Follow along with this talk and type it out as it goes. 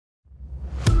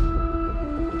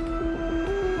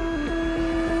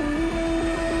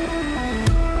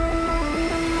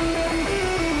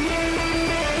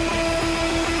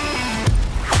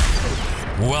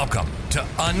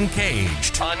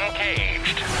Uncaged.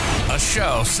 A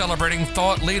show celebrating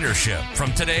thought leadership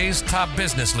from today's top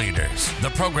business leaders. The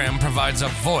program provides a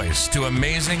voice to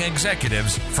amazing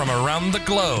executives from around the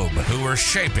globe who are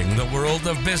shaping the world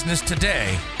of business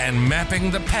today and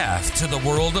mapping the path to the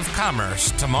world of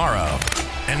commerce tomorrow.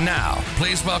 And now,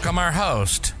 please welcome our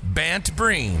host, Bant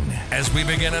Breen, as we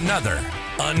begin another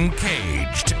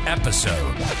Uncaged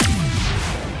episode.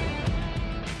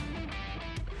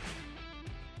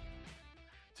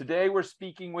 Today we're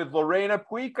speaking with Lorena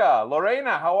Puica.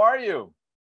 Lorena, how are you?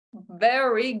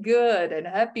 Very good, and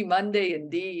happy Monday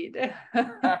indeed.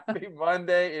 Happy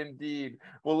Monday indeed.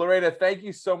 Well, Lorena, thank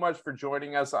you so much for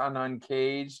joining us on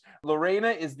Uncaged. Lorena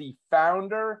is the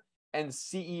founder and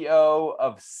CEO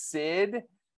of SID.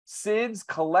 SID's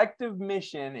collective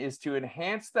mission is to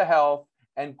enhance the health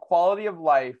and quality of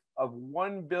life of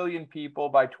 1 billion people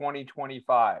by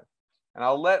 2025. And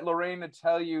I'll let Lorena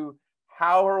tell you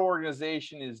how her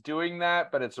organization is doing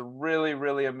that, but it's a really,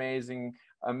 really amazing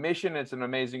mission. It's an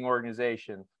amazing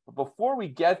organization. But before we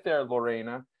get there,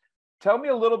 Lorena, tell me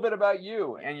a little bit about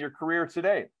you and your career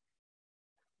today.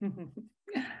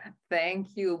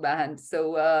 Thank you, Bant.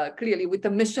 So clearly with a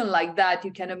mission like that,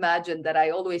 you can imagine that I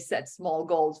always set small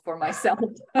goals for myself.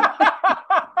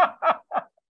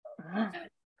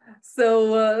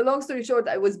 So long story short,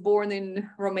 I was born in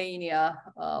Romania.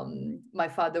 My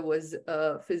father was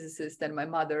a physicist and my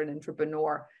mother an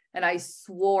entrepreneur. And I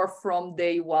swore from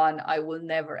day one, I will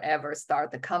never, ever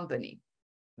start a company.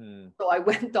 So I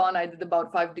went on, I did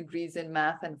about 5 degrees in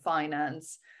math and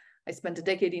finance. I spent a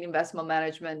decade in investment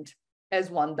management,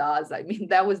 as one does. I mean,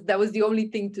 that was the only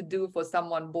thing to do for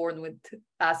someone born with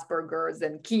Asperger's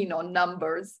and keen on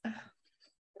numbers.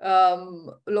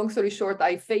 Long story short,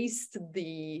 I faced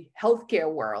the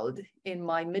healthcare world in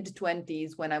my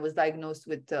mid-20s when I was diagnosed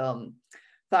with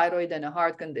thyroid and a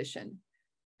heart condition.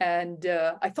 And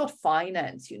I thought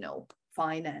finance.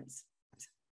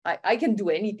 I can do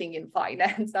anything in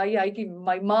finance.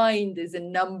 My mind is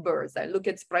in numbers. I look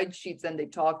at spreadsheets and they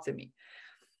talk to me.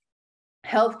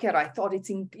 Healthcare, I thought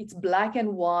it's black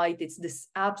and white. It's this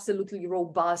absolutely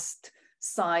robust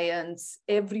science.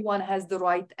 Everyone has the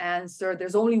right answer.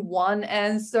 There's only one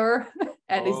answer,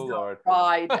 and it's the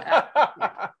right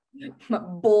answer.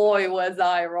 Boy, was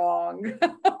I wrong.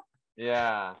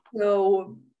 Yeah.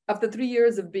 So after 3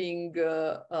 years of being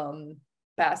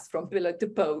passed from pillar to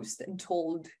post and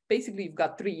told, basically, you've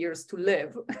got 3 years to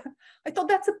live, I thought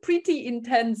that's a pretty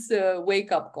intense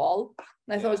wake-up call.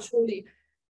 And I thought, surely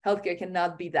healthcare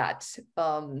cannot be that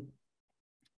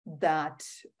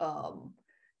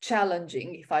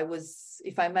challenging.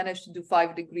 If I managed to do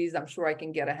 5 degrees, I'm sure I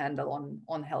can get a handle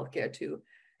on healthcare too.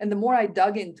 And the more I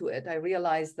dug into it, I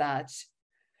realized that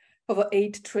of an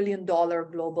 $8 trillion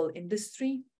global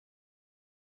industry,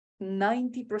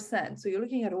 90%, so you're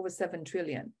looking at over 7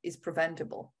 trillion, is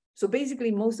preventable. So basically,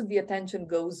 most of the attention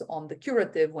goes on the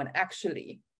curative when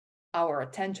actually our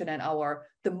attention and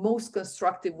the most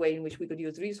constructive way in which we could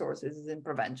use resources is in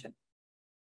prevention.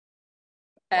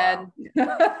 Wow.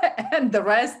 And the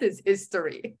rest is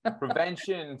history.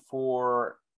 Prevention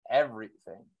for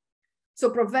everything. So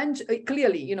prevention,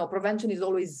 clearly, prevention is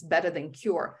always better than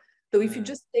cure. So if you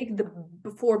just take the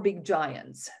 4 big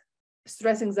giants,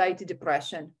 stress, anxiety,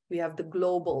 depression, we have the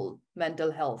global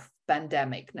mental health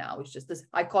pandemic now. It's just this,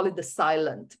 I call it the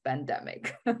silent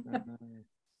pandemic.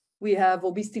 We have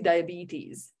obesity,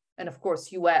 diabetes. And of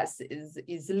course, US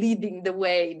is leading the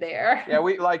way there. Yeah,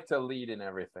 we like to lead in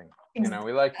everything.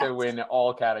 We like to win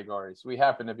all categories. We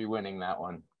happen to be winning that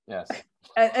one. Yes.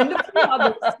 And a few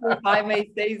others, if I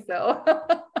may say so.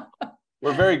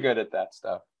 We're very good at that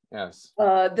stuff. Yes.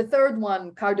 The third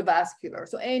one, cardiovascular.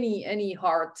 So any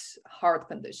heart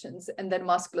conditions, and then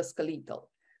musculoskeletal.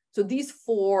 So these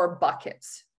 4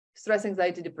 buckets, stress,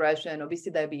 anxiety, depression,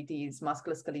 obesity, diabetes,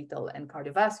 musculoskeletal, and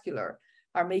cardiovascular,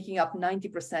 are making up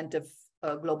 90%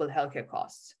 of global healthcare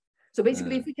costs. So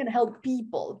basically, if we can help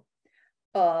people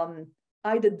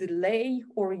either delay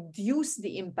or reduce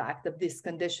the impact of these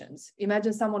conditions,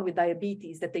 imagine someone with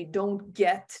diabetes that they don't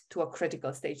get to a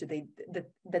critical stage,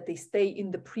 that they stay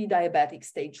in the pre-diabetic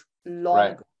stage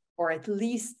longer, or at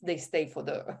least they stay for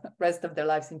the rest of their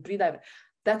lives in pre-diabetic.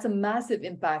 That's a massive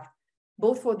impact,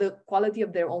 both for the quality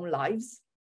of their own lives,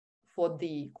 for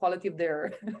the quality of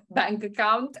their bank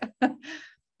account,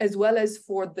 as well as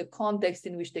for the context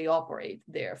in which they operate,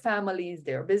 their families,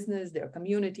 their business, their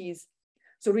communities.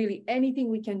 So really anything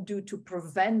we can do to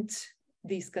prevent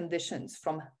these conditions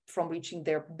from reaching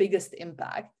their biggest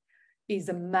impact is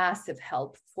a massive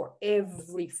help for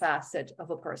every facet of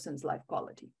a person's life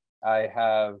quality. I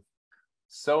have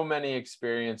so many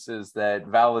experiences that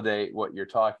validate what you're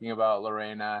talking about,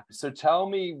 Lorena. So tell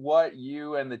me what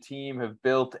you and the team have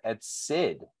built at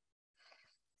SID.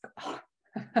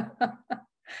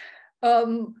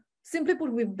 Simply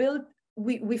put,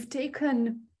 we've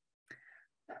taken,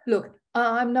 look,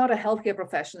 I'm not a healthcare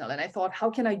professional, and I thought, how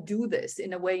can I do this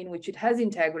in a way in which it has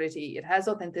integrity, it has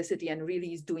authenticity, and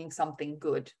really is doing something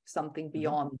good, something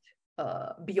beyond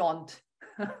the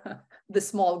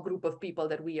small group of people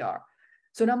that we are.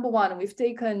 So number one, we've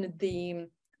taken the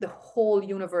whole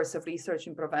universe of research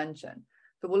in prevention.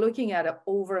 So we're looking at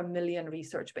over 1 million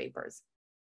research papers.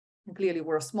 And clearly,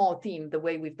 we're a small team. The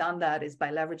way we've done that is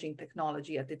by leveraging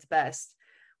technology at its best.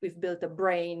 We've built a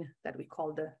brain that we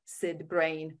call the SID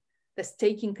brain that's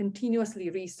taking continuously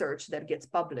research that gets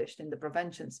published in the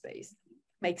prevention space,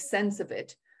 makes sense of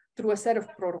it through a set of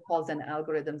protocols and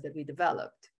algorithms that we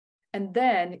developed. And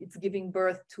then it's giving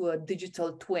birth to a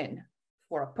digital twin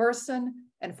for a person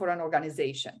and for an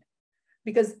organization.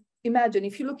 Because imagine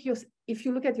if you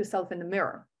look at yourself in the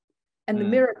mirror, and the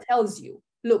mirror tells you,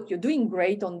 look, you're doing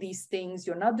great on these things,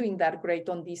 you're not doing that great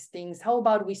on these things. How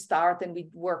about we start and we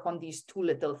work on these 2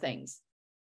 little things,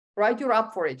 right? You're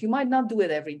up for it. You might not do it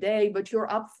every day, but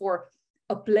you're up for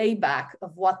a playback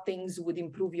of what things would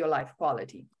improve your life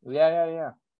quality.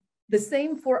 Yeah. The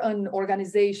same for an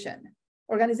organization.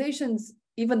 Organizations,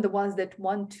 even the ones that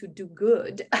want to do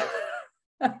good,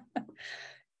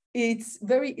 it's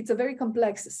a very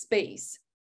complex space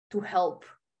to help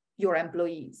your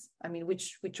employees. I mean,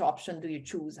 which option do you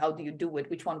choose? How do you do it?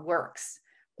 Which one works?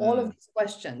 All of these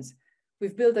questions.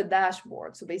 We've built a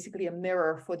dashboard, so basically a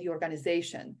mirror for the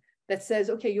organization that says,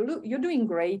 okay, you're doing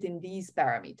great in these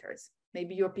parameters.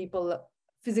 Maybe your people,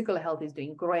 physical health is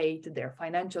doing great, their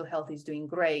financial health is doing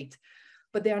great,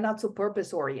 but they are not so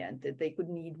purpose oriented. They could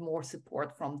need more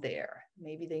support from there.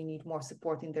 Maybe they need more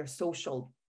support in their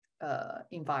social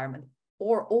environment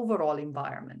or overall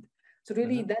environment. So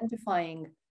really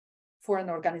identifying for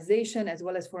an organization as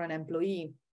well as for an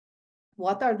employee,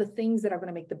 what are the things that are going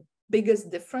to make the biggest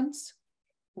difference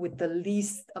with the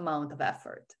least amount of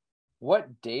effort?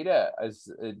 What data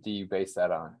do you base that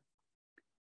on?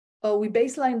 We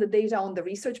baseline the data on the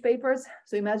research papers.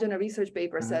 So imagine a research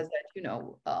paper says that,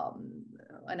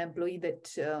 an employee that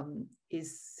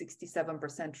is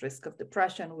 67% risk of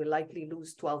depression will likely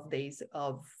lose 12 days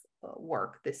of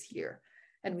work this year.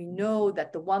 And we know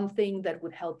that the one thing that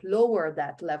would help lower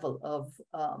that level of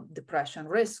depression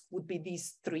risk would be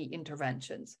these 3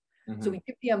 interventions. So we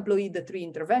give the employee the 3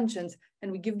 interventions,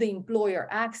 and we give the employer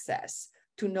access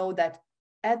to know that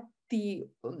at the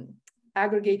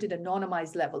aggregated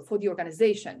anonymized level for the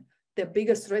organization, the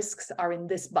biggest risks are in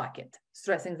this bucket: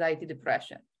 stress, anxiety,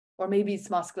 depression, or maybe it's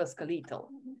musculoskeletal.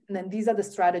 And then these are the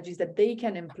strategies that they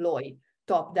can employ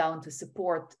top down to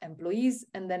support employees,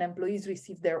 and then employees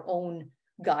receive their own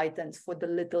guidance for the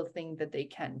little thing that they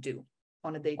can do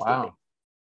on a day-to-day basis.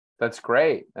 That's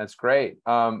great.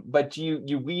 But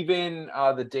you weave in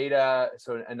the data,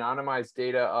 so anonymized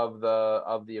data of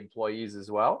the employees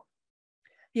as well?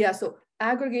 Yeah, so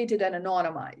aggregated and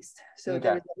anonymized. So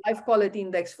there is a life quality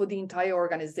index for the entire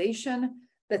organization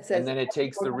that says. And then it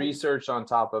takes the research on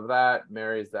top of that,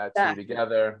 marries that 2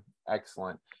 together.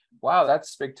 Excellent. Wow, that's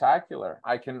spectacular.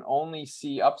 I can only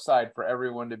see upside for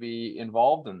everyone to be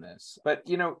involved in this. But,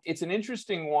 it's an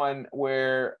interesting one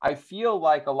where I feel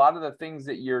like a lot of the things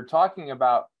that you're talking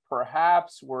about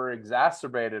perhaps were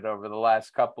exacerbated over the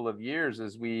last couple of years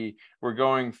as we were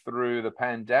going through the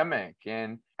pandemic.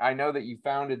 And I know that you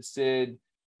founded SID,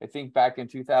 I think back in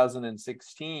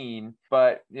 2016,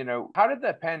 but, how did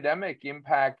the pandemic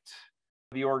impact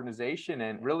the organization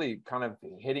and really kind of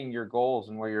hitting your goals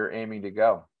and where you're aiming to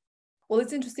go? Well,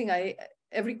 it's interesting.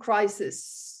 Every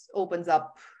crisis opens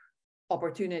up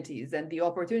opportunities, and the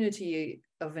opportunity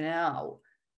of now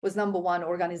was, number one,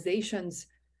 organizations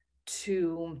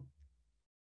to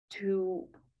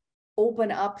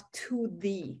open up to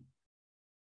the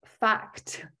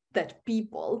fact that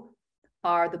people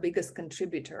are the biggest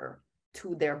contributor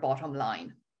to their bottom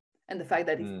line, and the fact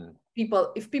that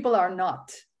if people are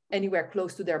not anywhere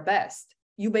close to their best,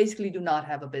 you basically do not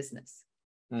have a business.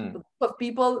 A group of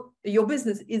people, your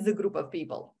business is a group of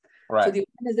people. Right. So the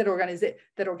awareness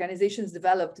that organizations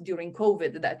developed during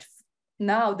COVID, that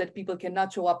now that people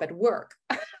cannot show up at work,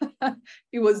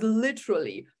 it was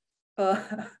literally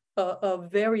a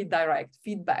very direct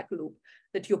feedback loop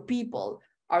that your people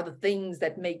are the things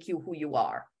that make you who you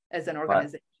are as an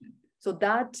organization. Right. So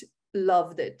that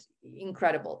loved it,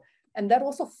 incredible. And that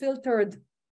also filtered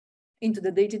into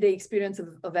the day-to-day experience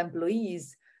of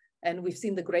employees. And we've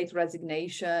seen the great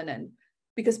resignation, and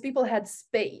because people had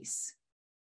space,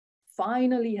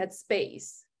 finally had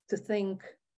space to think,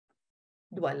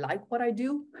 do I like what I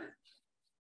do?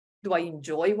 Do I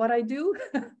enjoy what I do?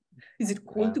 Is it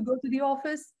cool to go to the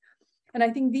office? And I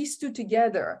think these two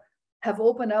together have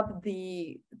opened up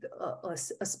a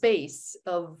space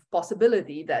of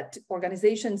possibility that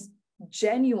organizations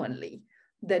genuinely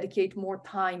dedicate more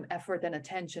time, effort, and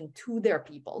attention to their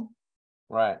people.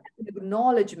 Right.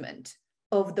 Acknowledgement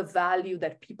of the value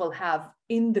that people have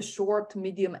in the short,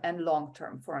 medium, and long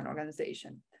term for an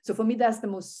organization. So for me, that's the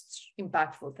most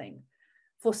impactful thing.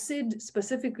 For Sid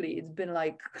specifically, it's been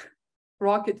like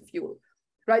rocket fuel,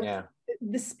 right? Yeah.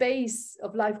 The space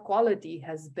of life quality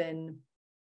has been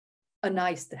a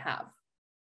nice to have,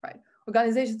 right?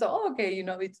 Organizations are, oh, okay, you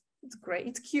know, it's great,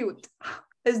 it's cute.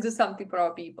 Let's do something for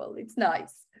our people. It's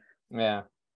nice. Yeah.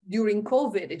 During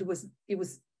COVID, it was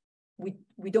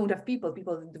we don't have people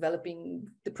developing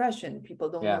depression. People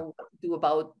don't know what to do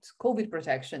about COVID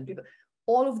protection.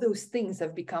 All of those things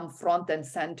have become front and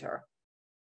center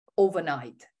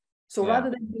overnight. So rather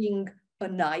than being a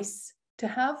nice to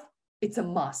have, it's a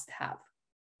must have.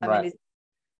 I mean,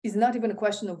 it's not even a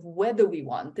question of whether we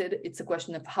want it. It's a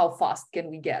question of how fast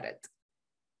can we get it.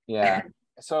 Yeah.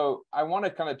 So I want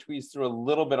to kind of tweeze through a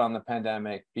little bit on the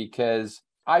pandemic, because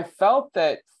I felt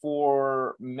that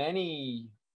for many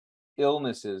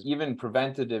illnesses, even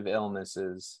preventative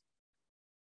illnesses,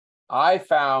 I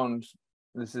found,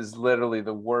 this is literally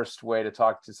the worst way to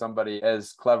talk to somebody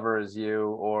as clever as you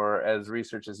or as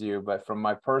research as you, but from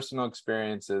my personal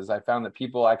experiences, I found that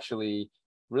people actually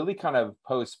really kind of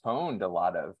postponed a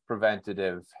lot of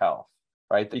preventative health,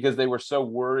 right? Because they were so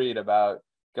worried about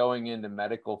going into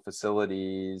medical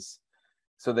facilities,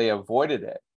 so they avoided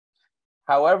it.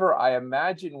 However, I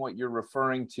imagine what you're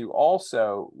referring to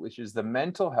also, which is the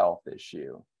mental health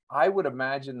issue. I would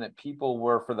imagine that people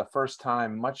were, for the first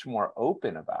time, much more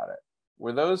open about it.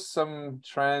 Were those some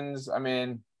trends? I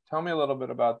mean, tell me a little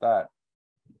bit about that.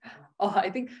 Oh, I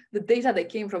think the data that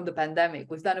came from the pandemic,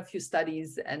 we've done a few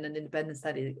studies and an independent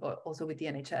study also with the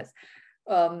NHS.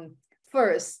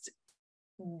 First,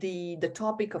 the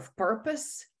topic of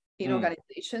purpose in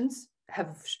organizations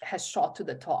has shot to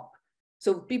the top.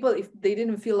 So people, if they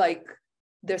didn't feel like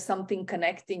there's something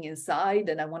connecting inside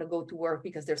and I want to go to work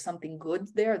because there's something good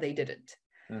there, they didn't.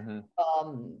 The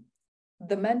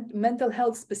mental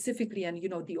health specifically, and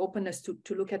the openness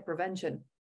to look at prevention,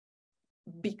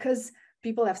 because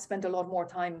people have spent a lot more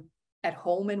time at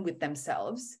home and with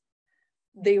themselves,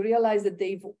 they realize that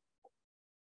they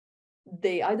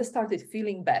either started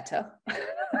feeling better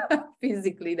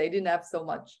physically, they didn't have so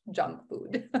much junk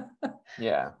food.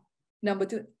 Yeah. Number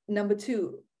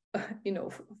two,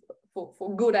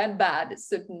 for good and bad,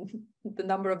 the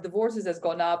number of divorces has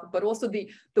gone up, but also the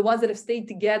ones that have stayed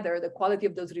together, the quality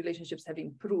of those relationships have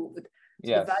improved.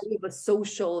 So the value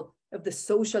of the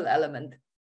social element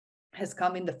has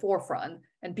come in the forefront,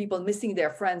 and people missing their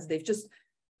friends, they've just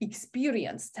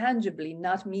experienced tangibly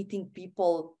not meeting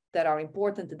people that are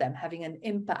important to them, having an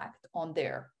impact on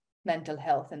their mental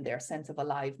health and their sense of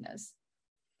aliveness.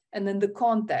 And then the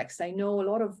context. I know a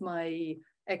lot of my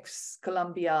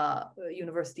ex-Columbia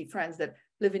University friends that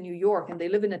live in New York, and they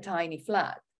live in a tiny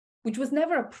flat, which was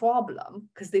never a problem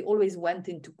because they always went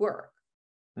into work.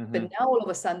 But now all of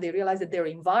a sudden they realize that their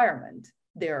environment,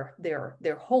 their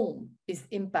home, is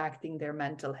impacting their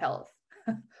mental health.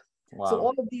 Wow. So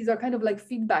all of these are kind of like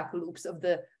feedback loops of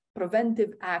the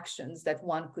preventive actions that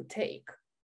one could take.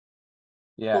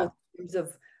 Yeah. Both in terms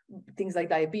of things like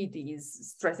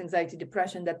diabetes, stress, anxiety,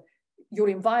 depression, that your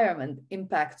environment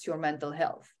impacts your mental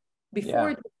health. Before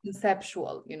it was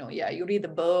conceptual, you read a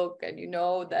book and you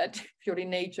know that if you're in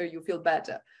nature, you feel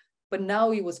better. But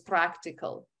now it was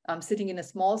practical. I'm sitting in a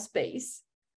small space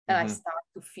and I start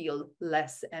to feel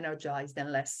less energized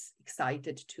and less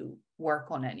excited to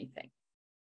work on anything.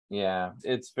 Yeah,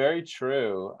 it's very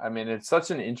true. I mean, it's such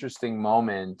an interesting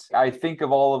moment. I think of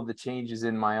all of the changes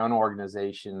in my own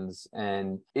organizations,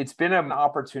 and it's been an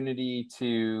opportunity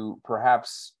to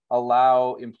perhaps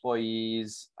allow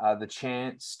employees the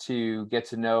chance to get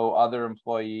to know other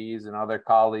employees and other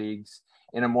colleagues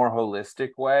in a more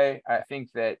holistic way. I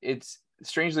think that it's,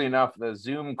 strangely enough, the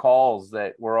Zoom calls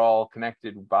that we're all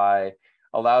connected by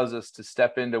allows us to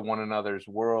step into one another's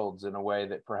worlds in a way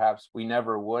that perhaps we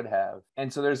never would have.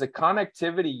 And so there's a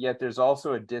connectivity, yet there's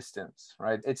also a distance,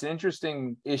 right? It's an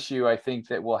interesting issue, I think,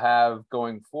 that we'll have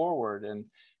going forward, and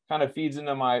kind of feeds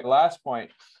into my last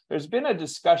point. There's been a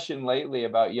discussion lately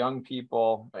about young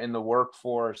people in the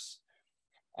workforce,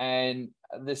 and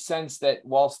the sense that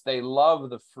whilst they love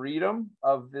the freedom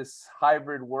of this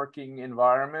hybrid working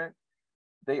environment,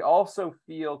 they also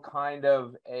feel kind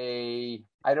of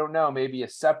maybe a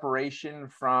separation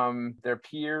from their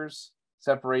peers,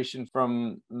 separation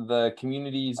from the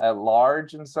communities at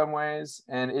large in some ways.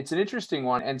 And it's an interesting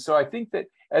one. And so I think that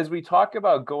as we talk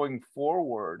about going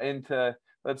forward into,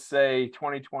 let's say,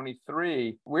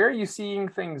 2023, where are you seeing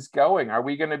things going? Are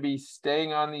we going to be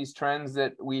staying on these trends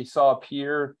that we saw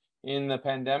appear in the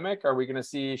pandemic? Are we going to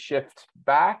see a shift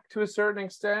back to a certain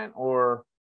extent, or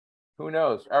who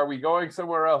knows? Are we going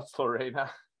somewhere else,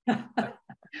 Lorena?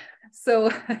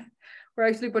 So we're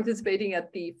actually participating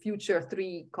at the Future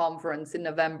 3 conference in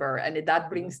November, and that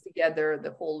brings together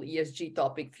the whole ESG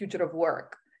topic, future of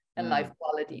work and life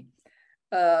quality.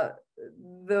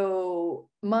 Though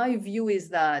my view is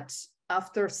that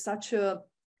after such a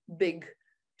big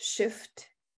shift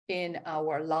in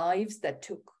our lives that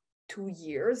took 2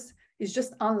 years, it's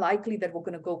just unlikely that we're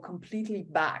going to go completely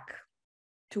back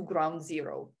to ground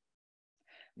zero.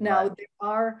 Now, there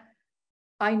are,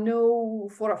 I know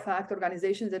for a fact,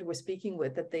 organizations that we're speaking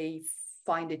with, that they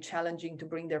find it challenging to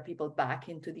bring their people back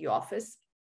into the office,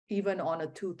 even on a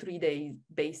 2-3 day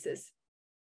basis.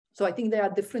 So I think there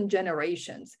are different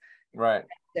generations. Right.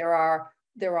 There are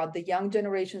the young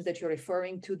generations that you're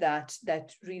referring to that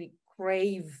really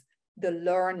crave the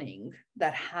learning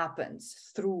that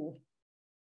happens through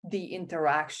the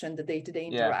interaction, the day-to-day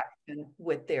interaction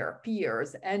with their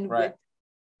peers and with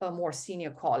more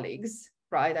senior colleagues,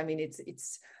 right? I mean,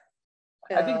 it's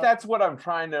I think that's what I'm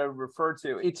trying to refer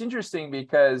to. It's interesting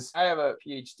because I have a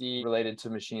PhD related to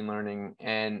machine learning,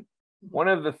 and one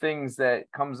of the things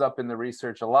that comes up in the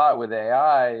research a lot with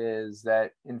AI is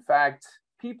that, in fact,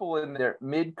 people in their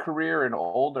mid-career and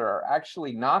older are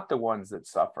actually not the ones that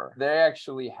suffer. They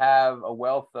actually have a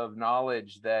wealth of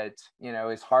knowledge that,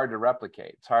 is hard to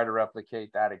replicate. It's hard to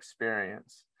replicate that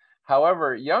experience.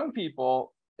 However, young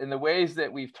people, in the ways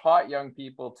that we've taught young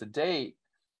people to date,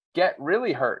 get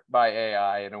really hurt by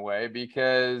AI in a way,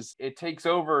 because it takes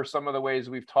over some of the ways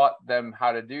we've taught them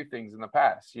how to do things in the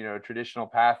past. A traditional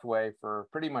pathway for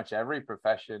pretty much every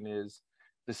profession is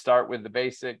to start with the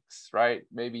basics, right?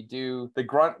 Maybe do the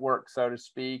grunt work, so to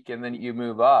speak, and then you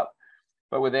move up.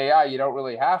 But with AI, you don't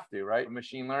really have to, right?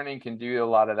 Machine learning can do a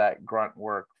lot of that grunt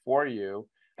work for you.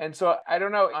 And so I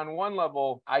don't know, on one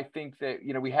level, I think that,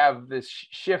 we have this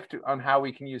shift on how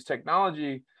we can use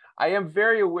technology. I am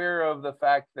very aware of the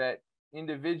fact that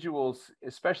individuals,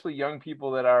 especially young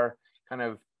people that are kind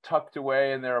of tucked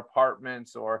away in their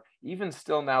apartments, or even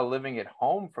still now living at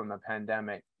home from the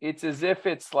pandemic, it's as if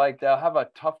it's like they'll have a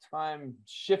tough time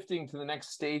shifting to the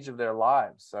next stage of their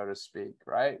lives, so to speak,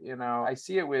 right? I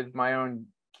see it with my own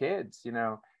kids.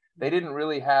 They didn't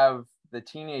really have the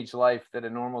teenage life that a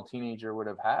normal teenager would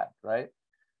have had, right?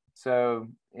 So,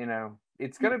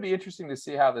 it's going to be interesting to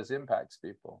see how this impacts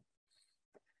people.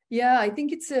 Yeah, I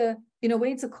think it's in a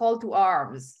way, it's a call to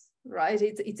arms, right?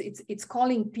 It's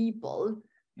calling people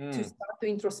to start to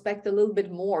introspect a little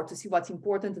bit more, to see what's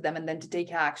important to them, and then to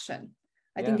take action.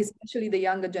 I think especially the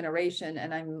younger generation,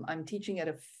 and I'm teaching at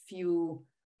a few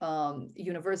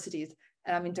universities,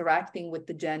 and I'm interacting with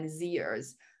the Gen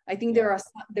Zers. I think there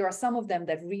are some of them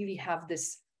that really have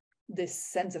this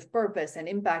sense of purpose and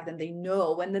impact, and they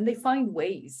know, and then they find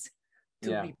ways to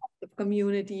be part of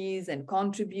communities and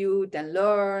contribute and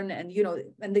learn, and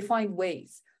and they find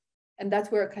ways, and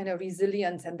that's where kind of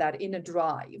resilience and that inner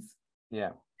drive,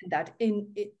 and that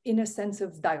inner sense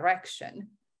of direction,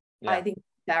 I think,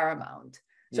 paramount.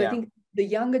 So I think the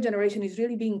younger generation is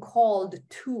really being called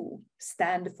to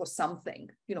stand for something,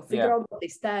 figure out what they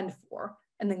stand for,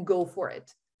 and then go for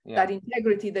it. That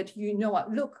integrity that,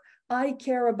 look, I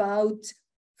care about,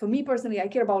 for me personally, I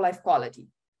care about life quality.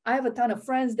 I have a ton of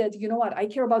friends that, I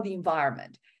care about the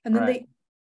environment. And then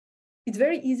it's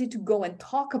very easy to go and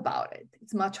talk about it.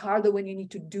 It's much harder when you need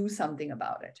to do something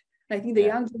about it. And I think the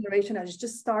young generation is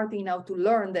just starting now to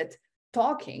learn that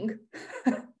talking,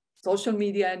 social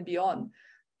media and beyond,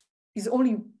 is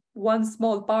only one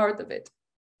small part of it.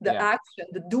 The action,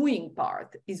 the doing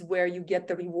part, is where you get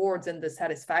the rewards and the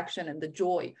satisfaction and the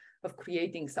joy of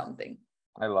creating something.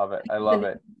 I love it. I love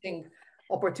it.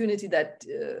 Opportunity that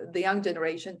the young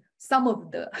generation, some of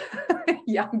the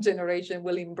young generation,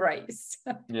 will embrace.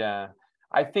 Yeah,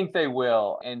 I think they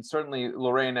will. And certainly,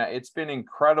 Lorena, it's been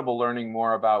incredible learning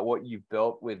more about what you've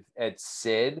built at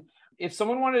SID. If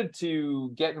someone wanted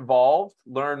to get involved,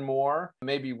 learn more,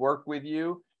 maybe work with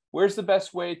you, where's the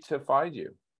best way to find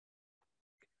you?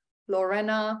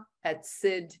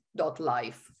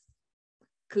 Lorena@sid.life.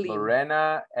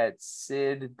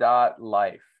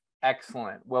 Lorena@sid.life.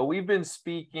 Excellent. Well, we've been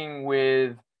speaking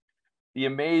with the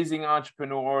amazing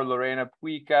entrepreneur, Lorena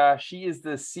Puica. She is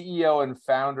the CEO and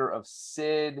founder of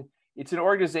SID. It's an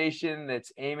organization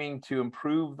that's aiming to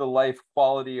improve the life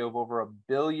quality of over 1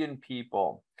 billion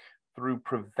people through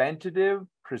preventative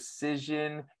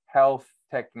precision health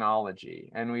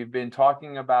technology. And we've been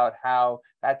talking about how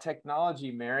that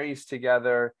technology marries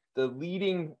together the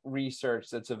leading research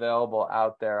that's available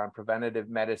out there on preventative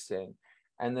medicine,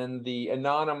 and then the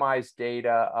anonymized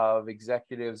data of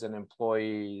executives and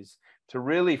employees to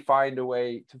really find a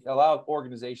way to allow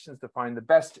organizations to find the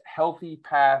best healthy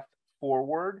path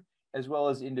forward, as well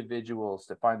as individuals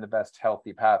to find the best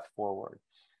healthy path forward.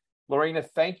 Lorena,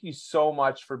 thank you so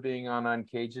much for being on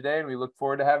Uncaged today, and we look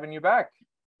forward to having you back.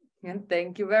 And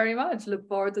thank you very much. Look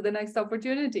forward to the next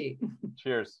opportunity.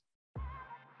 Cheers.